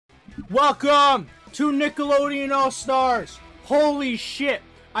Welcome to Nickelodeon All-Stars. Holy shit.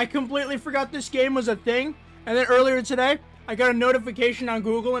 I completely forgot this game was a thing. And then earlier today, I got a notification on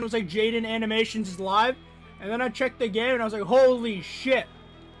Google and it was like Jaden Animations is live. And then I checked the game and I was like, holy shit.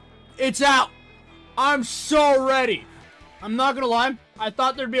 It's out. I'm so ready. I'm not gonna lie. I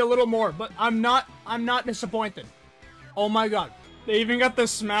thought there'd be a little more, but I'm not disappointed. Oh my god. They even got the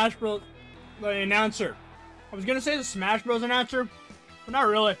Smash Bros. The announcer. I was gonna say the Smash Bros. Announcer, but not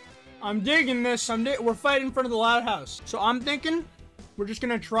really. I'm digging this. We're fighting in front of the Loud House. So I'm thinking we're just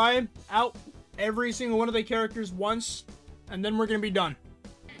gonna try out every single one of the characters once, and then we're gonna be done.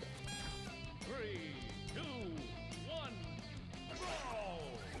 3, 2, 1, Brawl!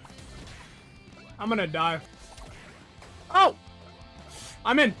 I'm gonna die. Oh!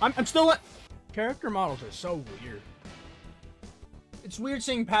 I'm in. I'm still in. Character models are so weird. It's weird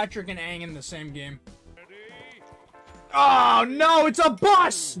seeing Patrick and Aang in the same game. Ready? Oh no, it's a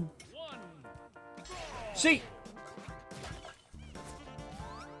bus! 1, Brawl! See?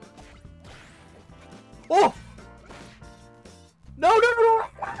 Oh! No!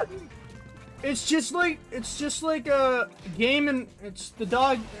 It's just like a game, and it's the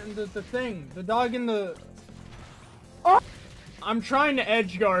dog and the thing. The dog and the... Oh! I'm trying to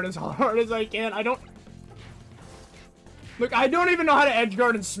edge guard as hard as I can. Look, I don't even know how to edge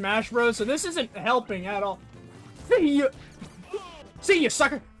guard in Smash Bros, so this isn't helping at all. See you! See you,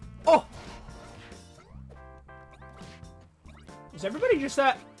 sucker! Oh! Is everybody just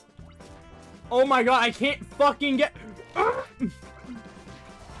that? Oh my god, I can't fucking get...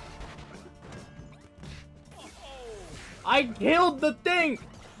 I killed the thing!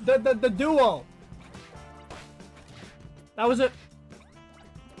 The duo! That was it.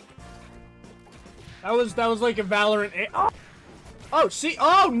 That was like a Valorant. Oh, see?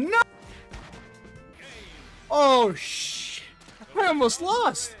 Oh, no! Oh, shh. I almost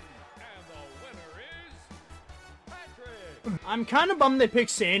lost. And the winner is Patrick! I'm kind of bummed they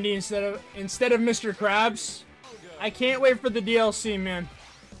picked Sandy instead of Mr. Krabs. I can't wait for the DLC, man.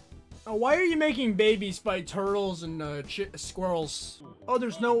 Why are you making babies fight turtles and squirrels? Oh,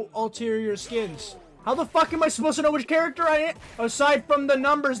 there's no ulterior skins. How the fuck am I supposed to know which character I am? Aside from the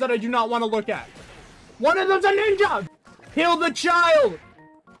numbers that I do not want to look at. One of them's a ninja! Kill the child!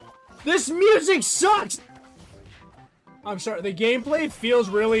 This music sucks! I'm sorry, the gameplay feels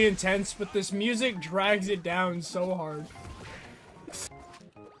really intense, but this music drags it down so hard.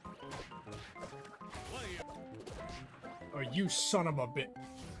 Oh, you son of a bitch.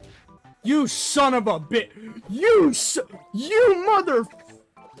 You son of a bitch! You mother...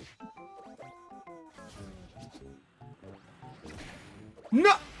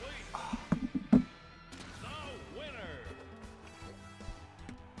 No!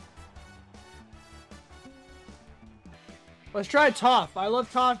 Let's try Toph. I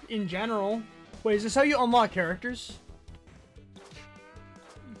love Toph in general. Wait, is this how you unlock characters?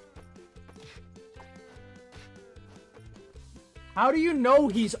 How do you know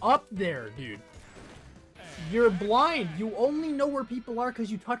he's up there, dude? You're blind. You only know where people are because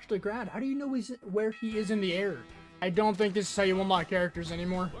you touch the ground. How do you know where he is in the air? I don't think this is how you unlock characters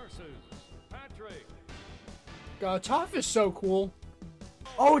anymore. Patrick. Toph is so cool.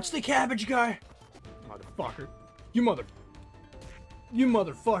 Oh, it's the cabbage guy. Motherfucker. You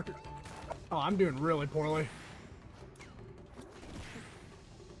motherfucker. Oh, I'm doing really poorly.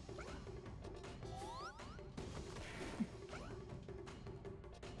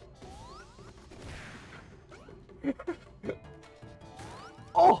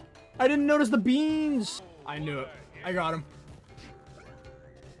 Oh, I didn't notice the beans. I knew it. I got him.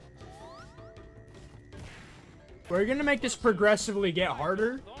 We're gonna make this progressively get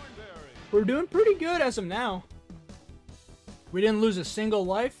harder. We're doing pretty good as of now. We didn't lose a single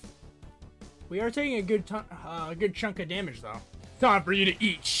life. We are taking a good chunk of damage, though. Time for you to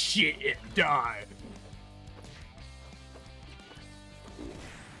eat shit and die.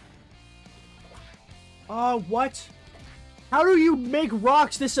 What? How do you make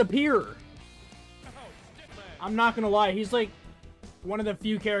rocks disappear? I'm not gonna lie, he's like one of the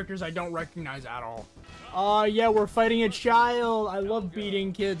few characters I don't recognize at all. Yeah, we're fighting a child. I love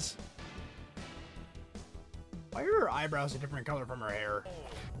beating kids. Why are her eyebrows a different color from her hair?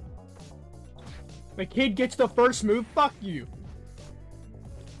 The kid gets the first move? Fuck you.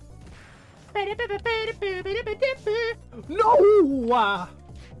 No!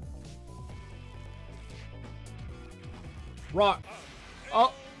 Rock.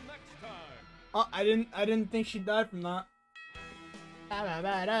 Oh. I didn't think she died from that.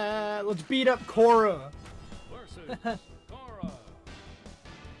 Let's beat up Korra.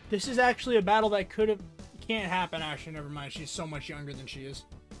 This is actually a battle that can't happen. Actually, never mind. She's so much younger than she is.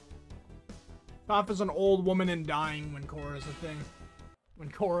 Toph is an old woman and dying when Korra's a thing. When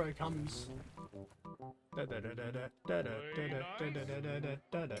Korra comes.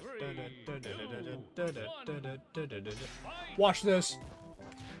 Watch this.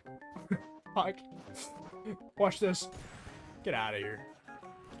 Fuck. Watch this. Get out of here.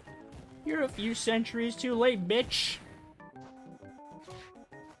 You're a few centuries too late, bitch.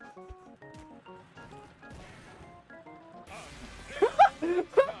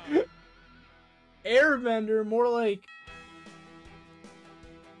 Airbender, more like...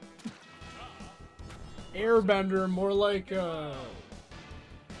 Airbender, more like,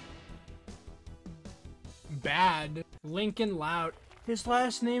 bad. Lincoln Loud. His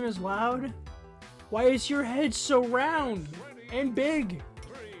last name is Loud? Why is your head so round and big?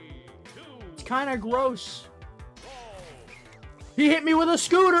 It's kinda gross. He hit me with a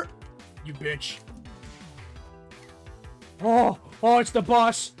scooter! You bitch. Oh, it's the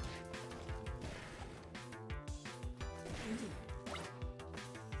boss.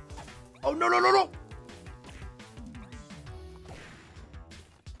 Oh, no, no, no, no!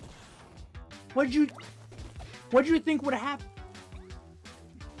 What'd you think would happen?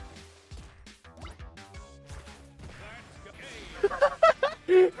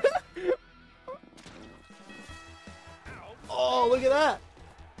 Oh, look at that!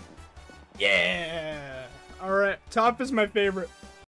 Yeah! Alright, Toph is my favorite.